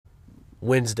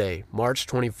Wednesday, March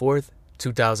 24th,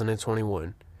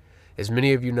 2021. As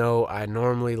many of you know, I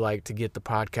normally like to get the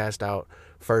podcast out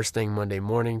first thing Monday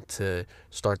morning to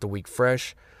start the week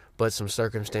fresh, but some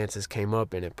circumstances came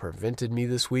up and it prevented me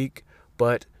this week.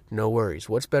 But no worries.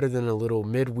 What's better than a little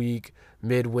midweek,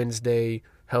 mid-Wednesday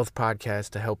health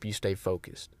podcast to help you stay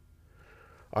focused?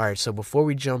 All right, so before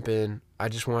we jump in, I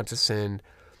just want to send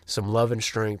some love and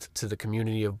strength to the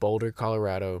community of Boulder,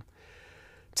 Colorado.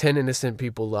 10 innocent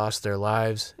people lost their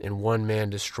lives and one man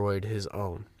destroyed his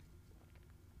own.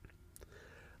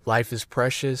 Life is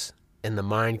precious and the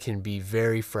mind can be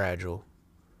very fragile.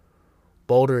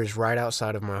 Boulder is right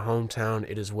outside of my hometown.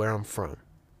 It is where I'm from.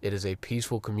 It is a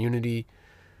peaceful community.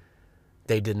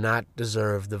 They did not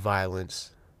deserve the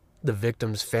violence. The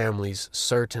victims' families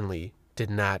certainly did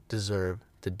not deserve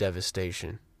the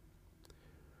devastation.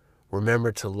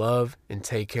 Remember to love and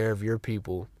take care of your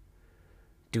people.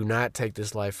 Do not take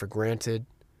this life for granted.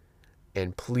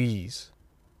 And please,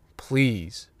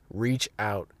 please reach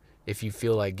out if you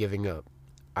feel like giving up.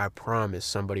 I promise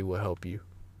somebody will help you.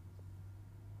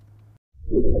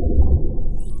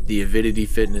 The Avidity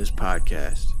Fitness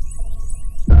Podcast.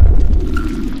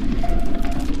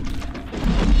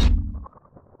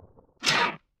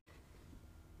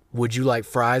 Would you like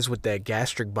fries with that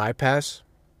gastric bypass?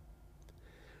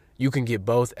 You can get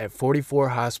both at 44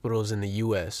 hospitals in the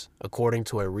U.S., according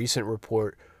to a recent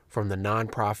report from the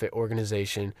nonprofit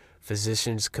organization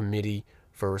Physicians Committee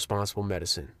for Responsible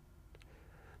Medicine.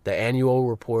 The annual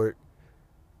report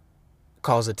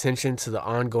calls attention to the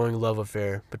ongoing love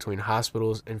affair between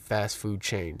hospitals and fast food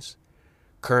chains.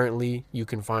 Currently, you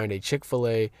can find a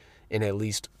Chick-fil-A in at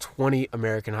least 20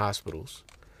 American hospitals,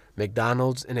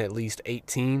 McDonald's in at least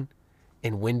 18,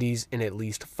 and Wendy's in at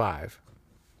least 5.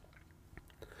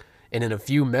 And in a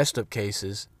few messed up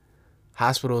cases,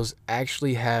 hospitals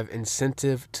actually have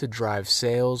incentive to drive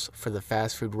sales for the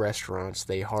fast food restaurants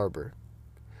they harbor.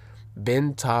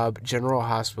 Ben Taub General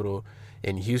Hospital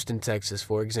in Houston, Texas,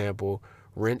 for example,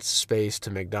 rents space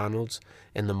to McDonald's,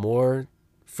 and the more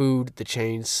food the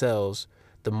chain sells,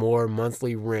 the more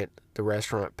monthly rent the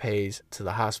restaurant pays to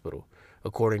the hospital,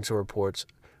 according to reports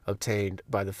obtained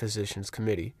by the Physicians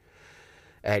Committee.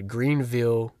 At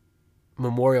Greenville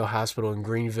Memorial Hospital in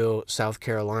Greenville, South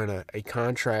Carolina, a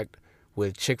contract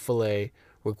with Chick-fil-A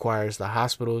requires the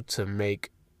hospital to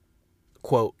make,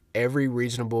 quote, every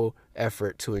reasonable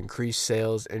effort to increase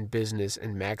sales and business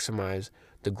and maximize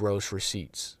the gross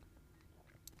receipts,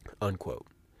 unquote.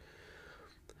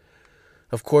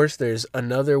 Of course, there's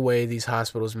another way these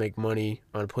hospitals make money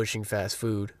on pushing fast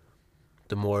food.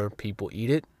 The more people eat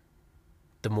it,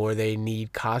 the more they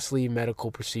need costly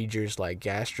medical procedures like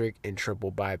gastric and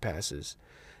triple bypasses,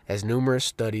 as numerous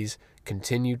studies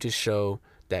continue to show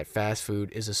that fast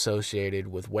food is associated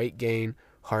with weight gain,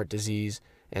 heart disease,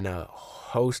 and a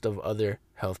host of other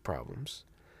health problems.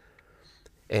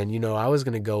 And, I was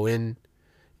going to go in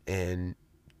and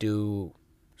do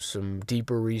some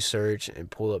deeper research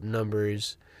and pull up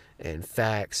numbers and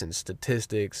facts and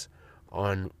statistics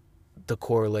on the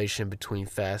correlation between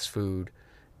fast food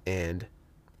and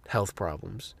health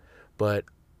problems. But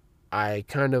I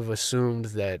kind of assumed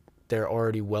that they're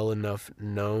already well enough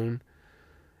known.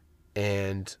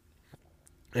 And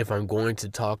if I'm going to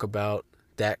talk about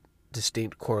that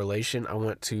distinct correlation, I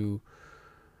want to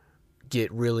get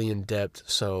really in depth,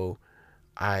 so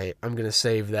I'm going to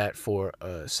save that for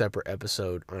a separate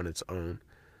episode on its own.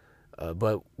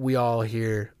 But we all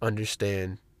here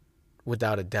understand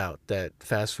without a doubt that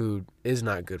fast food is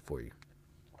not good for you.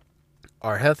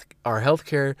 Our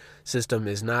healthcare system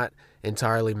is not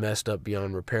entirely messed up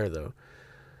beyond repair, though.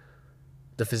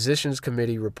 The Physicians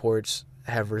Committee reports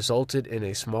have resulted in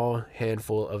a small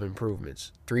handful of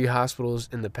improvements. 3 hospitals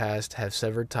in the past have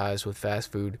severed ties with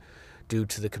fast food due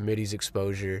to the committee's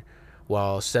exposure,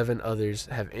 while 7 others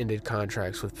have ended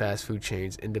contracts with fast food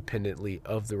chains independently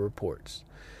of the reports.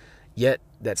 Yet,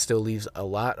 that still leaves a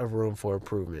lot of room for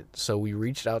improvement. So we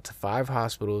reached out to 5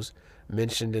 hospitals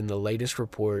mentioned in the latest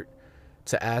report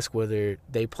to ask whether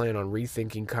they plan on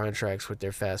rethinking contracts with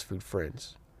their fast food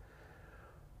friends.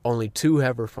 Only 2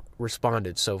 have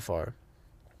responded so far.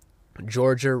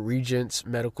 Georgia Regents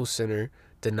Medical Center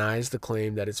denies the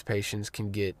claim that its patients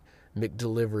can get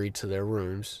McDelivery to their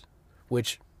rooms,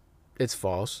 which it's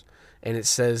false, and it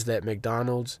says that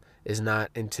McDonald's is not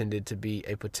intended to be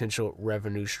a potential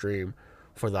revenue stream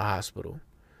for the hospital.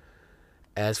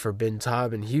 As for Ben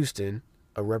Taub in Houston,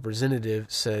 a representative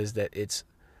says that its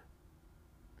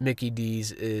Mickey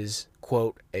D's is,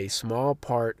 quote, a small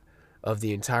part of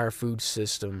the entire food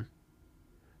system.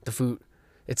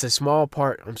 It's a small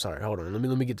part, I'm sorry, hold on,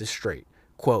 let me get this straight.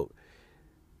 Quote,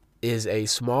 is a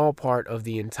small part of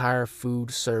the entire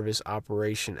food service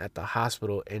operation at the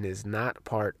hospital and is not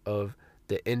part of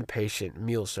the inpatient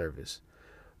meal service.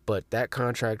 But that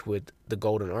contract with the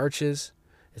Golden Arches,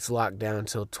 it's locked down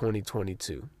till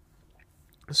 2022.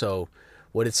 So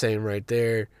what it's saying right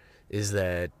there is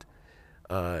that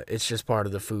it's just part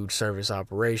of the food service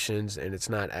operations and it's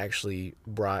not actually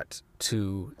brought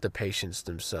to the patients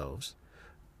themselves,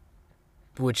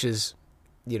 which is,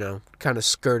 kind of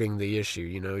skirting the issue.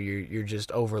 You're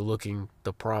just overlooking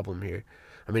the problem here.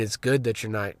 I mean, it's good that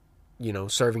you're not,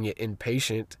 serving it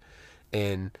inpatient,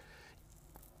 and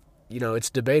it's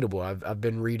debatable. I've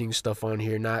been reading stuff on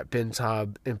here, not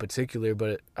Bentab in particular,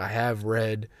 but I have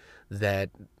read that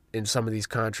in some of these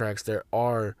contracts there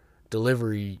are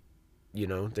delivery.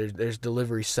 There's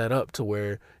delivery set up to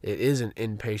where it is an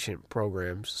inpatient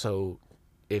program. So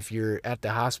if you're at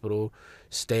the hospital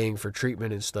staying for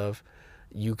treatment and stuff,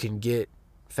 you can get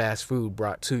fast food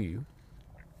brought to you.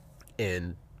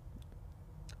 And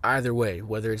either way,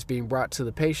 whether it's being brought to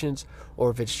the patients or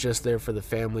if it's just there for the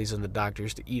families and the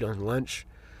doctors to eat on lunch,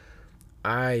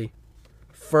 I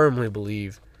firmly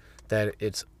believe that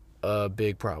it's a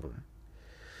big problem.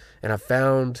 And I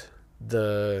found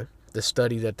the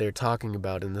study that they're talking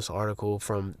about in this article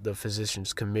from the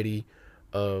Physicians Committee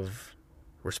of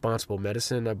Responsible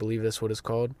Medicine. I believe that's what it's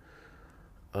called.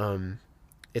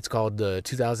 It's called the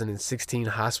 2016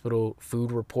 Hospital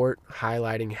Food Report,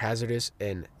 highlighting hazardous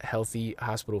and healthy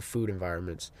hospital food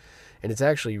environments. And it's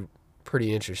actually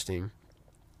pretty interesting.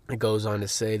 It goes on to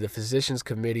say the Physicians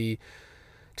Committee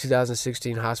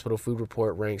 2016 Hospital Food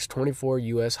Report ranks 24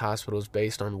 U.S. hospitals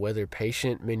based on whether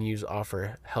patient menus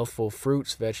offer healthful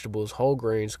fruits, vegetables, whole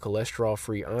grains,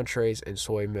 cholesterol-free entrees, and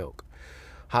soy milk.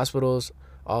 Hospitals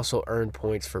also earned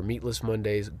points for Meatless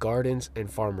Mondays, gardens, and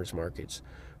farmers markets.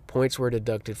 Points were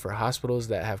deducted for hospitals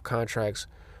that have contracts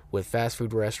with fast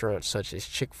food restaurants such as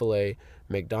Chick-fil-A,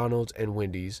 McDonald's, and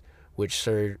Wendy's, which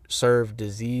serve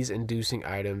disease-inducing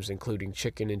items including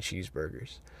chicken and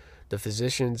cheeseburgers. The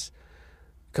Physicians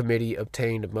Committee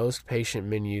obtained most patient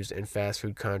menus and fast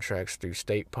food contracts through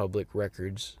state public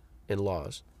records and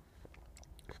laws.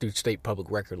 Through state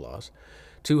public record laws.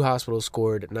 2 hospitals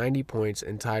scored 90 points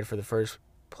and tied for the first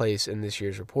place in this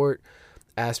year's report.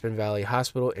 Aspen Valley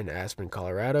Hospital in Aspen,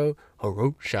 Colorado.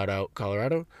 Shout out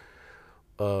Colorado.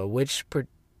 Which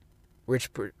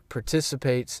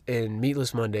participates in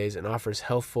Meatless Mondays and offers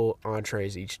healthful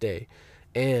entrees each day.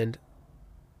 And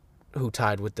who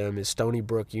tied with them is Stony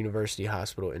Brook University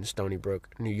Hospital in Stony Brook,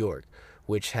 New York,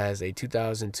 which has a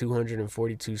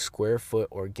 2,242 square foot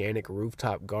organic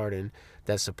rooftop garden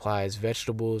that supplies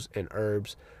vegetables and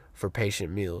herbs for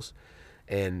patient meals.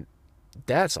 And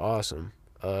that's awesome.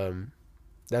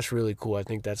 That's really cool. I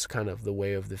think that's kind of the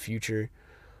way of the future.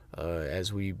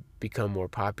 As we become more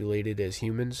populated as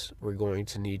humans, we're going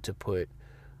to need to put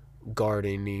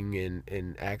gardening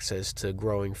and access to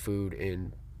growing food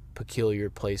in peculiar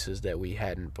places that we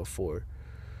hadn't before.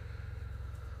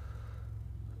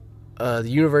 The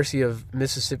University of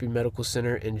Mississippi Medical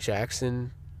Center in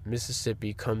Jackson,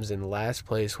 Mississippi comes in last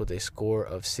place with a score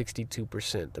of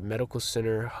 62%. The medical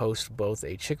center hosts both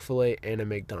a Chick-fil-A and a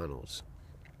McDonald's.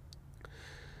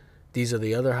 These are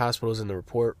the other hospitals in the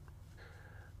report.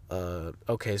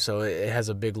 Okay, so it has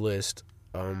a big list.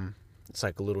 It's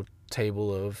like a little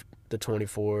table of the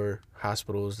 24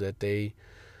 hospitals that they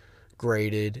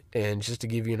graded. And just to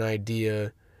give you an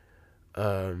idea,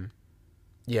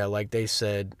 like they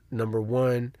said, number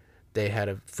 1, they had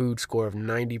a food score of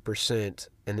 90%,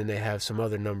 and then they have some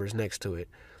other numbers next to it.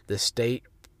 The state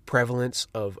prevalence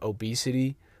of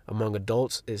obesity among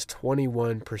adults is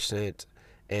 21%,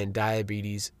 and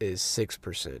diabetes is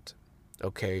 6%.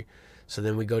 Okay, so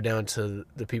then we go down to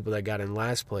the people that got in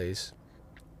last place,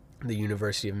 the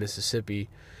University of Mississippi.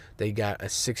 They got a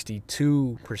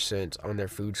 62% on their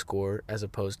food score as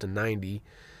opposed to 90,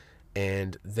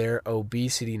 and their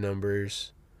obesity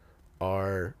numbers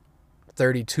are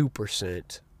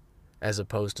 32% as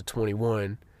opposed to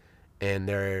 21, and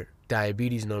their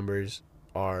diabetes numbers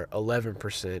are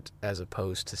 11% as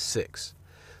opposed to 6.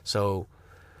 So,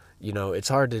 it's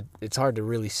hard to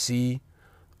really see,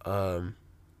 or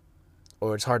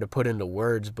it's hard to put into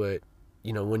words, but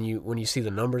when you see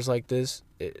the numbers like this,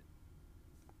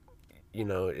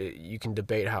 you can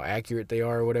debate how accurate they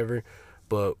are or whatever,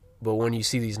 but when you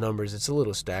see these numbers, it's a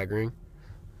little staggering.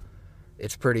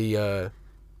 It's pretty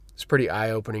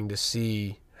eye-opening to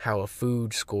see how a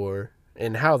food score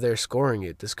and how they're scoring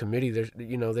it. This committee,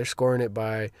 they're scoring it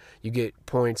by, you get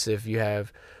points if you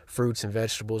have fruits and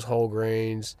vegetables, whole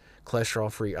grains,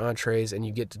 cholesterol-free entrees, and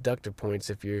you get deducted points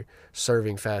if you're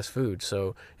serving fast food.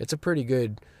 So it's a pretty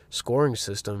good scoring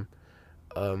system.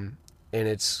 And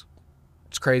it's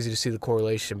crazy to see the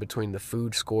correlation between the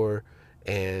food score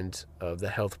and the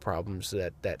health problems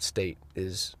that that state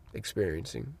is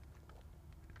experiencing.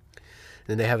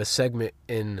 Then they have a segment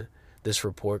in this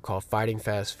report called Fighting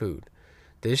Fast Food.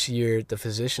 This year, the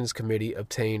Physicians Committee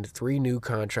obtained 3 new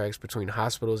contracts between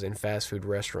hospitals and fast food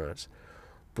restaurants.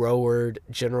 Broward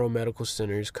General Medical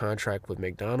Center's contract with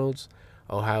McDonald's,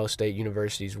 Ohio State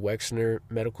University's Wexner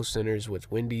Medical Centers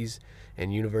with Wendy's,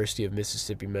 and University of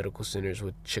Mississippi Medical Centers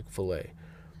with Chick-fil-A.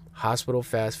 Hospital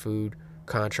fast food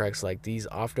contracts like these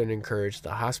often encourage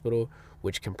the hospital,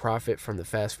 which can profit from the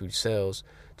fast food sales,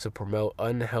 to promote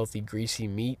unhealthy, greasy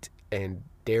meat and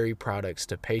dairy products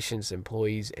to patients,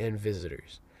 employees, and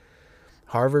visitors.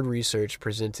 Harvard research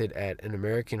presented at an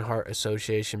American Heart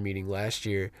Association meeting last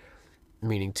year,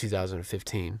 meaning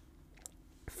 2015,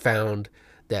 found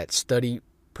that study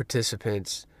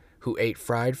participants who ate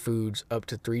fried foods up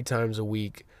to 3 times a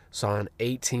week saw an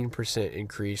 18%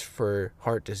 increase for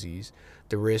heart disease.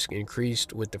 The risk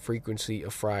increased with the frequency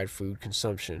of fried food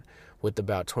consumption, with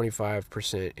about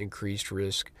 25% increased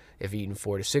risk if eaten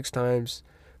 4 to 6 times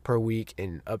per week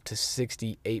and up to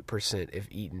 68% if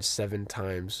eaten 7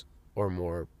 times or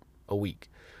more a week.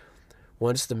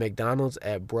 Once the McDonald's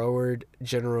at Broward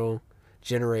General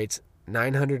generates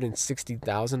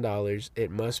 $960,000,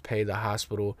 it must pay the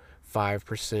hospital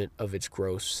 5% of its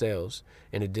gross sales,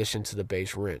 in addition to the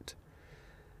base rent.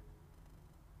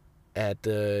 At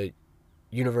the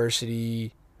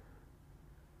University,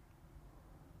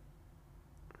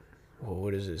 well,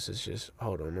 what is this? It's just,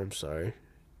 hold on, I'm sorry.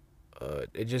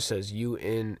 It just says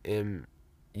UMMC's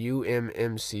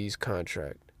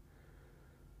contract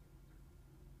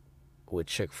with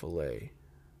Chick-fil-A.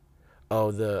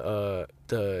 Oh, the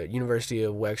University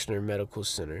of Wexner Medical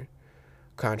Center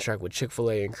contract with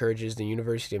Chick-fil-A encourages the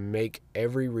university to make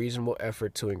every reasonable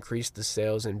effort to increase the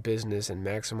sales and business and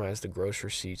maximize the gross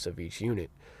receipts of each unit.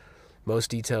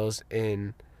 Most details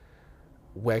in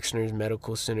Wexner's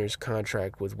Medical Center's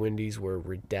contract with Wendy's were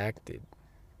redacted,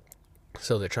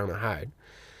 so they're trying to hide.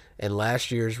 And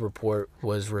last year's report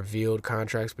was revealed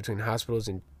contracts between hospitals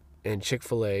and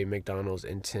Chick-fil-A, McDonald's,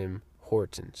 and Tim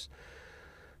Hortons.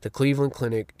 The Cleveland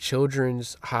Clinic,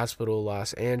 Children's Hospital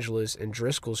Los Angeles, and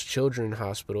Driscoll's Children's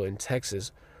Hospital in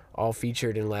Texas, all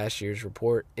featured in last year's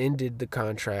report, ended the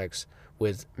contracts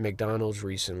with McDonald's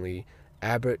recently.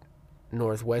 Abbott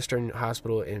Northwestern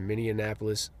Hospital in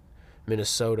Minneapolis,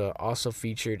 Minnesota, also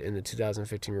featured in the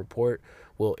 2015 report,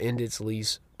 will end its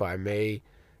lease by May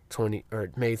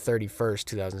 31st,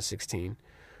 2016.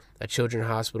 A children's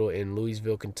hospital in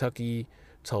Louisville, Kentucky,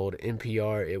 told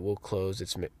NPR it will close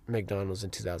its McDonald's in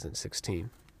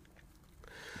 2016.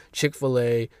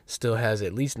 Chick-fil-A still has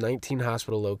at least 19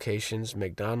 hospital locations,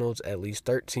 McDonald's at least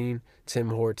 13, Tim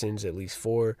Hortons at least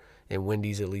 4, and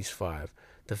Wendy's at least 5.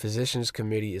 The Physicians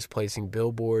Committee is placing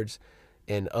billboards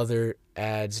and other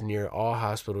ads near all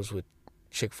hospitals with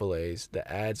Chick-fil-A's.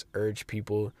 The ads urge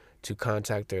people to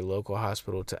contact their local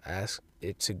hospital to ask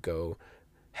it to go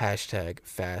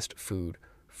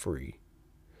 #fastfoodfree.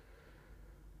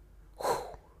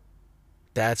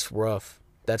 That's rough.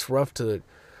 That's rough to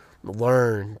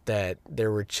learn that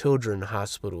there were children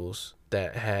hospitals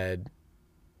that had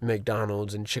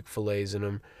McDonald's and Chick-fil-A's in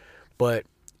them. But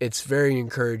it's very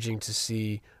encouraging to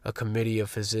see a committee of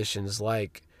physicians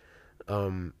like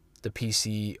the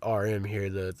PCRM here,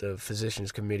 the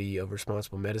Physicians Committee of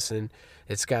Responsible Medicine.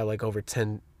 It's got like over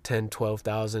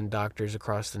 12,000 doctors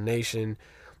across the nation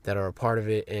that are a part of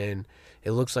it. And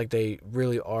it looks like they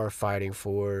really are fighting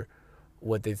for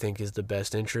what they think is the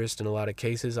best interest in a lot of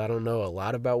cases. I don't know a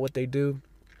lot about what they do.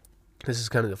 This is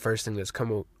kind of the first thing that's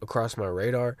come across my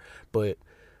radar, but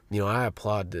I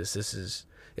applaud this.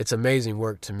 It's amazing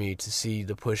work to me to see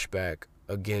the pushback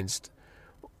against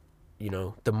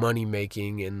the money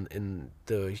making and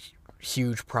the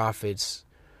huge profits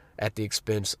at the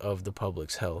expense of the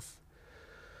public's health.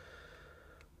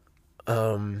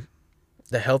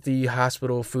 The healthy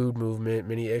hospital food movement,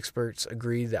 many experts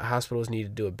agree that hospitals need to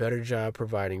do a better job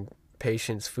providing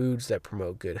patients foods that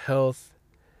promote good health.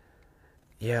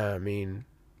 Yeah, I mean,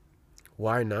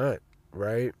 why not,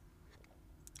 right?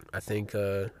 I think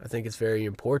it's very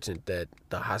important that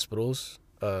the hospitals,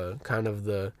 kind of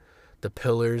the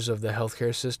pillars of the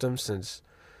healthcare system, since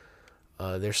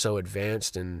they're so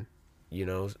advanced and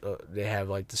they have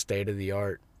like the state of the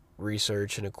art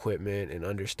research and equipment and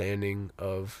understanding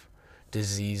of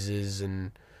diseases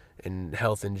and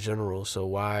health in general. So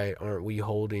why aren't we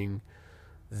holding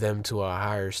them to a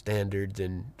higher standard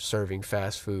than serving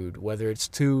fast food, whether it's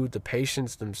to the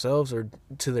patients themselves or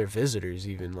to their visitors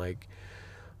even? Like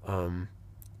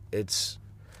it's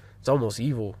almost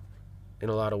evil in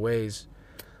a lot of ways.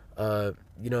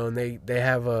 And they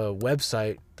have a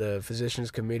website, the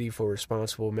Physicians Committee for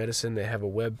Responsible Medicine. They have a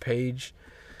web page,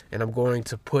 and I'm going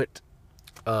to put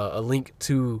a link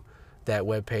to that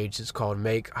web page. It's called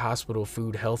Make Hospital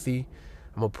Food Healthy.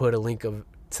 I'm going to put a link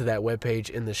to that web page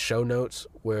in the show notes,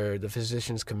 where the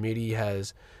Physicians Committee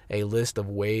has a list of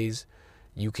ways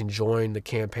you can join the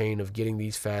campaign of getting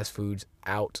these fast foods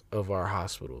out of our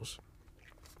hospitals.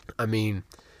 I mean,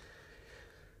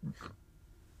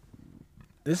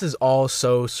 this is all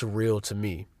so surreal to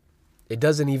me. It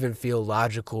doesn't even feel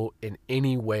logical in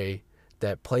any way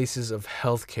that places of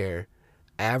healthcare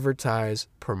advertise,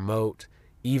 promote,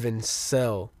 even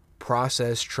sell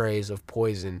processed trays of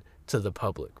poison to the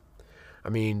public. I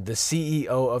mean, the CEO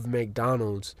of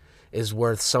McDonald's is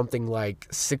worth something like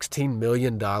 $16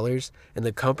 million, and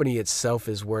the company itself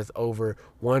is worth over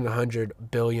 $100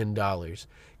 billion.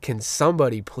 Can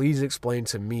somebody please explain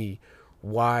to me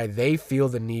why they feel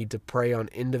the need to prey on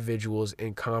individuals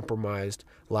in compromised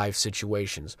life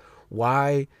situations?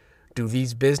 Why do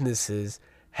these businesses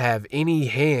have any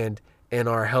hand in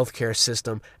our healthcare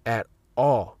system at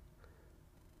all?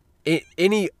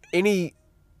 Any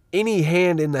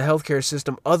hand in the healthcare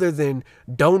system other than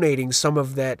donating some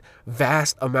of that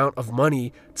vast amount of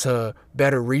money to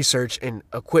better research and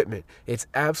equipment? It's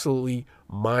absolutely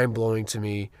mind-blowing to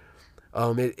me.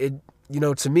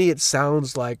 To me, it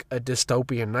sounds like a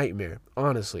dystopian nightmare,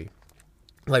 honestly.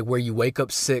 Like where you wake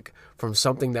up sick from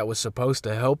something that was supposed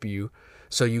to help you,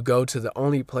 so you go to the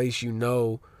only place you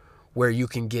know where you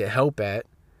can get help at,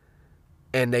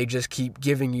 and they just keep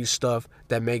giving you stuff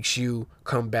that makes you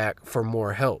come back for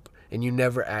more help, and you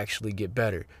never actually get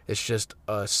better. It's just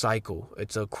a cycle.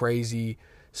 It's a crazy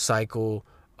cycle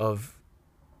of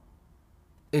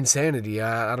insanity.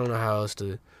 I don't know how else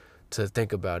to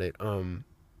think about it.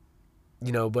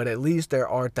 But at least there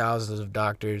are thousands of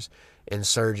doctors and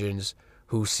surgeons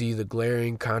who see the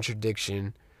glaring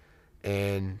contradiction,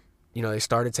 and they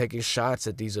started taking shots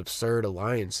at these absurd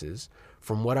alliances.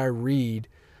 From what I read,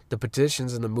 the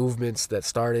petitions and the movements that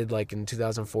started like in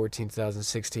 2014,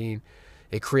 2016,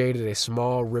 it created a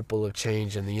small ripple of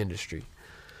change in the industry.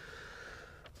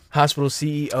 Hospital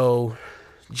CEO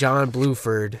John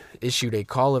Bluford issued a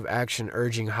call of action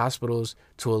urging hospitals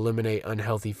to eliminate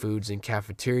unhealthy foods in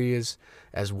cafeterias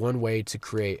as one way to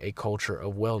create a culture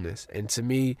of wellness. And to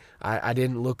me, I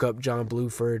didn't look up John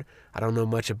Bluford. I don't know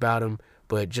much about him,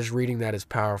 but just reading that is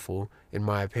powerful, in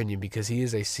my opinion, because he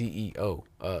is a CEO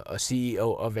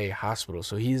of a hospital.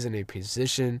 So he's in a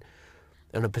position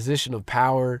of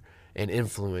power and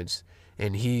influence,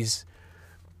 and he's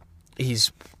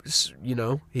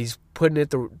putting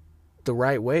it the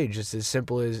right way, just as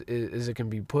simple as it can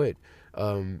be put.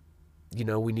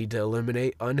 We need to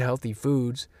eliminate unhealthy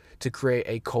foods to create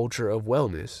a culture of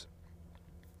wellness.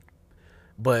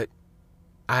 But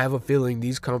I have a feeling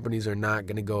these companies are not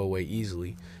going to go away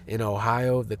easily. In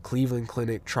Ohio, the Cleveland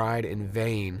Clinic tried in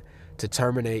vain to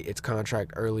terminate its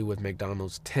contract early with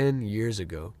McDonald's 10 years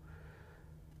ago.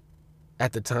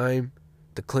 At the time,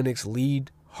 the clinic's lead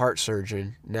heart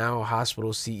surgeon, now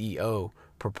hospital CEO,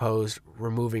 proposed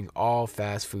removing all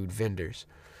fast food vendors.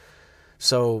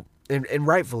 So, and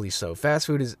rightfully so. Fast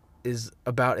food is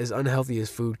about as unhealthy as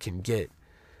food can get.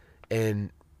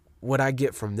 And what I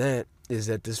get from that is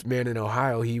that this man in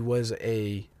Ohio, he was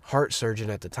a heart surgeon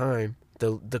at the time,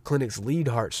 the clinic's lead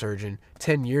heart surgeon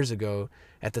 10 years ago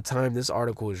at the time this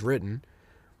article was written.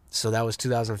 So that was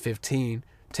 2015,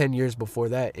 10 years before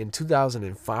that in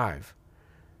 2005.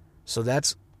 So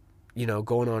that's,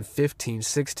 going on 15,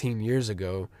 16 years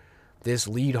ago, this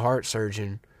lead heart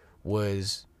surgeon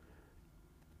was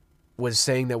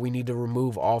saying that we need to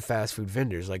remove all fast food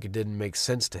vendors. Like, it didn't make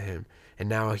sense to him. And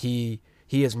now he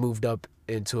has moved up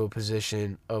into a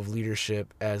position of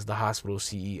leadership as the hospital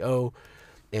CEO,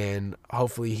 and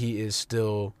hopefully he's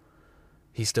still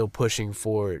pushing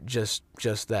for just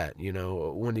that.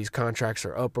 When these contracts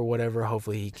are up or whatever,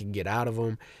 hopefully he can get out of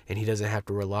them and he doesn't have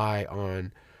to rely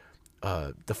on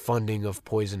the funding of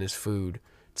poisonous food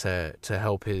to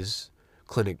help his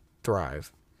clinic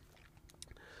thrive.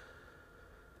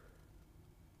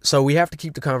 So we have to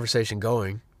keep the conversation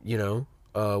going,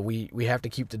 we have to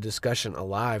keep the discussion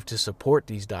alive to support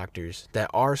these doctors that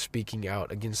are speaking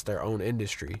out against their own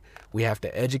industry. We have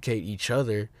to educate each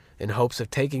other in hopes of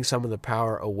taking some of the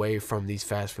power away from these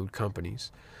fast food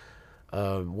companies.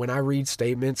 When I read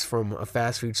statements from a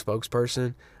fast food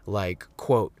spokesperson like,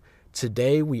 quote,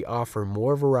 "Today we offer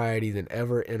more variety than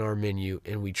ever in our menu,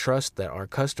 and we trust that our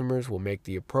customers will make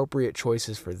the appropriate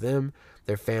choices for them,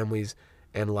 their families,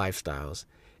 and lifestyles.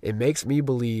 It makes me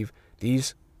believe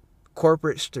these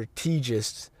corporate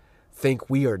strategists think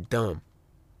we are dumb."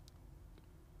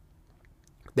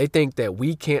 They think that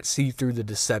we can't see through the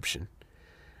deception,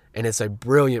 and it's a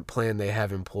brilliant plan they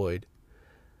have employed.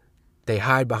 They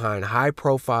hide behind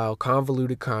high-profile,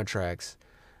 convoluted contracts,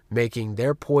 making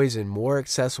their poison more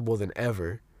accessible than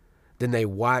ever. Then they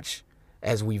watch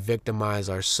as we victimize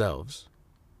ourselves.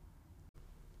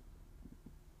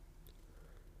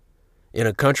 In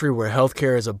a country where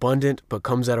healthcare is abundant but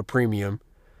comes at a premium,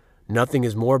 nothing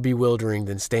is more bewildering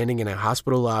than standing in a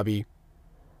hospital lobby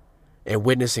and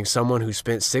witnessing someone who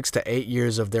spent 6 to 8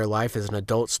 years of their life as an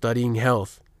adult studying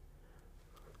health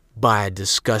buy a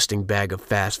disgusting bag of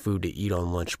fast food to eat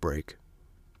on lunch break.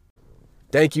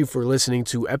 Thank you for listening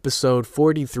to episode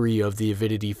 43 of the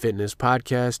Avidity Fitness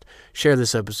Podcast. Share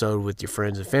this episode with your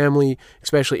friends and family,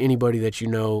 especially anybody that you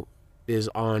know is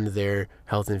on their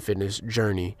health and fitness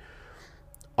journey.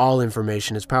 All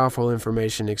information is powerful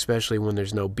information, especially when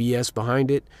there's no BS behind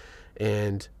it,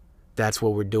 and that's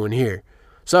what we're doing here.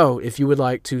 So if you would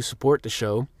like to support the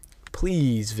show,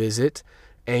 please visit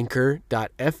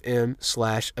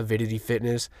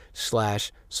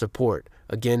anchor.fm/avidityfitness/support.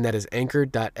 Again, that is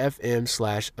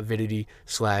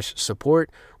anchor.fm/avidity/support,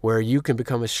 where you can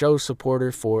become a show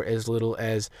supporter for as little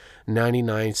as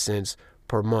 99 cents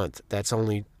per month. That's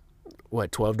only,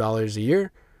 $12 a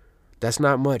year? That's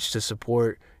not much to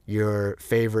support your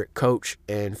favorite coach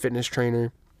and fitness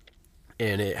trainer,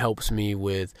 and it helps me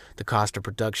with the cost of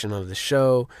production of the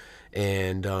show,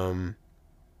 and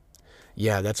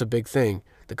that's a big thing.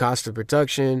 The cost of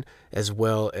production, as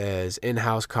well as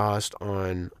in-house cost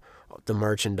on the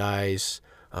merchandise,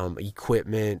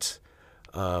 equipment,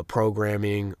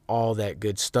 programming, all that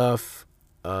good stuff.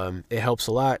 It helps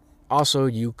a lot. Also,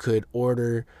 you could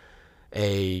order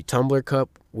a tumbler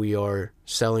cup. We are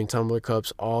selling tumbler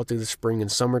cups all through the spring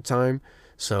and summertime.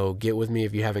 So get with me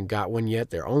if you haven't got one yet.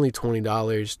 They're only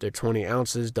 $20. They're 20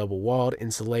 ounces, double walled,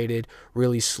 insulated,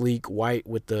 really sleek, white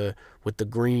with the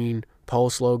green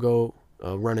Pulse logo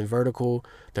running vertical.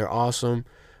 They're awesome.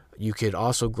 You could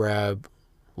also grab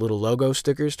little logo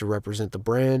stickers to represent the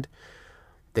brand.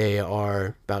 They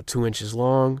are about 2 inches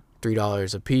long,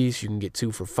 $3 a piece. You can get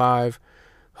 2 for $5.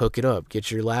 Hook it up.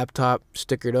 Get your laptop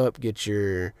stickered up. Get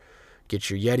your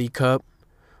Yeti cup.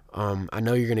 I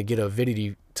know you're going to get a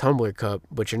Avidity tumbler cup,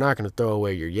 but you're not going to throw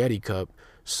away your Yeti cup.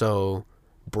 So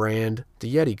brand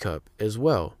the Yeti cup as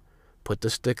well. Put the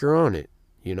sticker on it,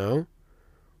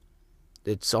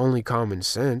 It's only common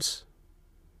sense,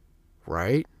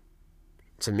 right?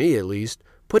 To me, at least.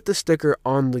 Put the sticker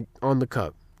on the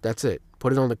cup. That's it.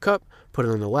 Put it on the cup. Put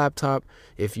it on the laptop.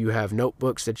 If you have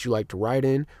notebooks that you like to write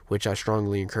in, which I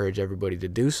strongly encourage everybody to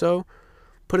do so,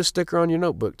 put a sticker on your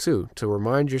notebook too, to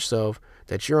remind yourself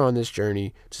that you're on this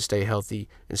journey to stay healthy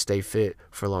and stay fit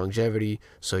for longevity,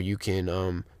 so you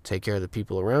can take care of the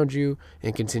people around you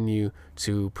and continue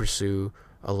to pursue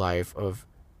a life of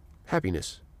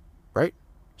happiness. Right?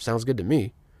 Sounds good to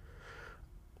me.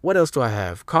 What else do I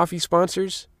have? Coffee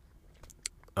sponsors.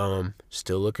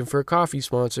 Still looking for coffee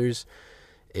sponsors.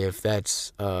 If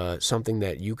that's something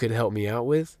that you could help me out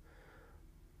with,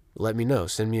 let me know.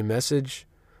 Send me a message.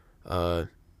 And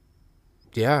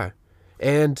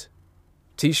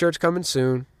t-shirts coming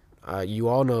soon. You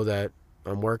all know that.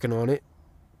 I'm working on it.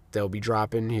 They'll be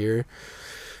dropping here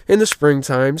in the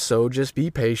springtime, so just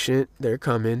be patient. They're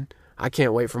coming. I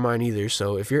can't wait for mine either,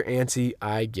 so if you're antsy,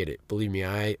 I get it. Believe me,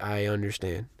 I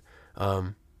understand.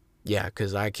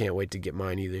 Because I can't wait to get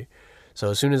mine either.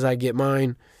 So as soon as I get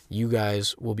mine, you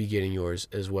guys will be getting yours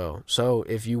as well. So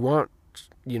if you want,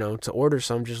 to order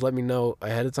some, just let me know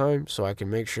ahead of time so I can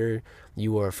make sure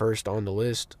you are first on the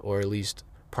list, or at least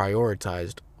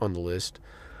prioritized on the list.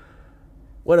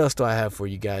 What else do I have for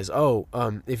you guys?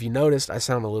 If you noticed, I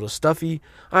sound a little stuffy.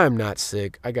 I am not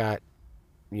sick. I got,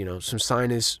 some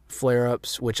sinus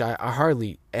flare-ups, which I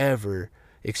hardly ever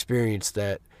experience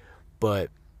that. But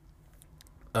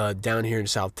down here in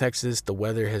South Texas, the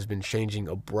weather has been changing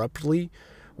abruptly,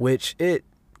 which it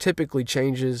typically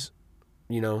changes,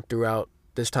 throughout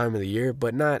this time of the year,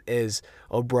 but not as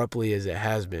abruptly as it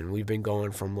has been. We've been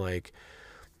going from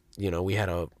we had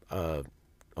a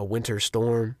winter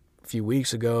storm a few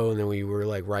weeks ago, and then we were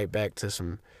right back to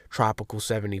some tropical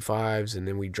 75s, and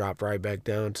then we dropped right back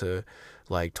down to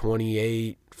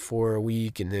 28 for a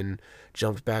week, and then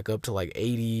jumped back up to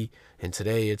 80, and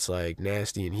today it's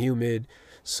nasty and humid.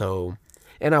 So,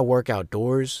 and I work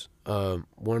outdoors.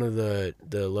 One of the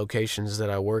locations that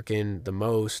I work in the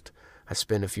most, I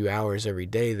spend a few hours every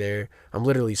day there. I'm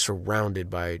literally surrounded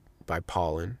by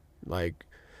pollen.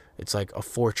 It's like a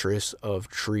fortress of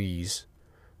trees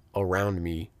around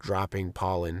me dropping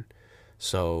pollen.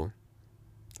 So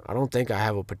I don't think I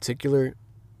have a particular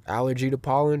allergy to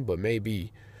pollen, but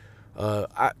maybe.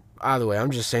 I either way,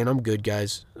 I'm just saying I'm good,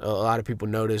 guys. A lot of people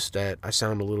notice that I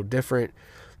sound a little different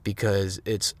because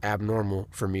it's abnormal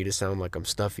for me to sound like I'm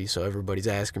stuffy. So everybody's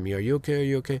asking me, "Are you okay? Are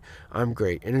you okay?" I'm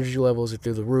great. Energy levels are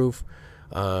through the roof.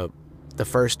 Uh, the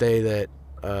first day that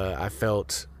I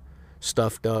felt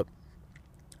stuffed up,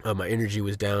 my energy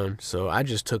was down. So I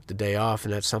just took the day off,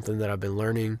 and that's something that I've been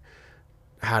learning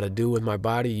how to do with my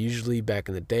body. Usually back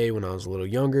in the day when I was a little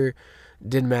younger,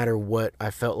 didn't matter what I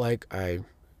felt like, I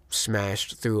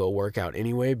smashed through a workout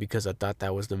anyway because I thought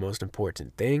that was the most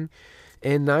important thing.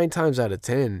 And 9 times out of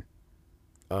 10,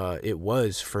 it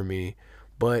was for me.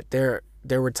 But there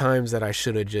were times that I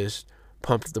should have just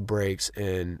pumped the brakes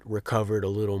and recovered a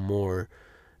little more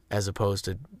as opposed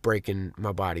to breaking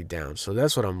my body down. So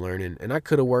that's what I'm learning. And I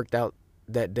could have worked out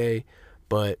that day,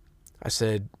 but I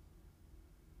said,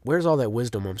 where's all that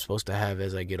wisdom I'm supposed to have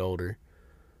as I get older?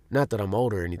 Not that I'm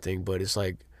older or anything, but it's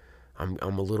like I'm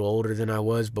a little older than I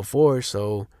was before,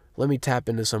 so let me tap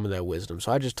into some of that wisdom.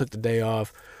 So I just took the day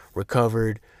off,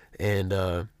 recovered, and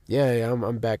yeah,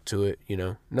 I'm back to it.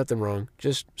 Nothing wrong,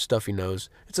 just stuffy nose.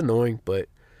 It's annoying, but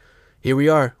here we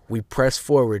are. We press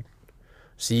forward.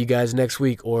 See you guys next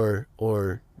week, or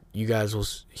you guys will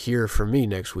hear from me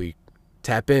next week.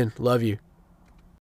 Tap in. Love you.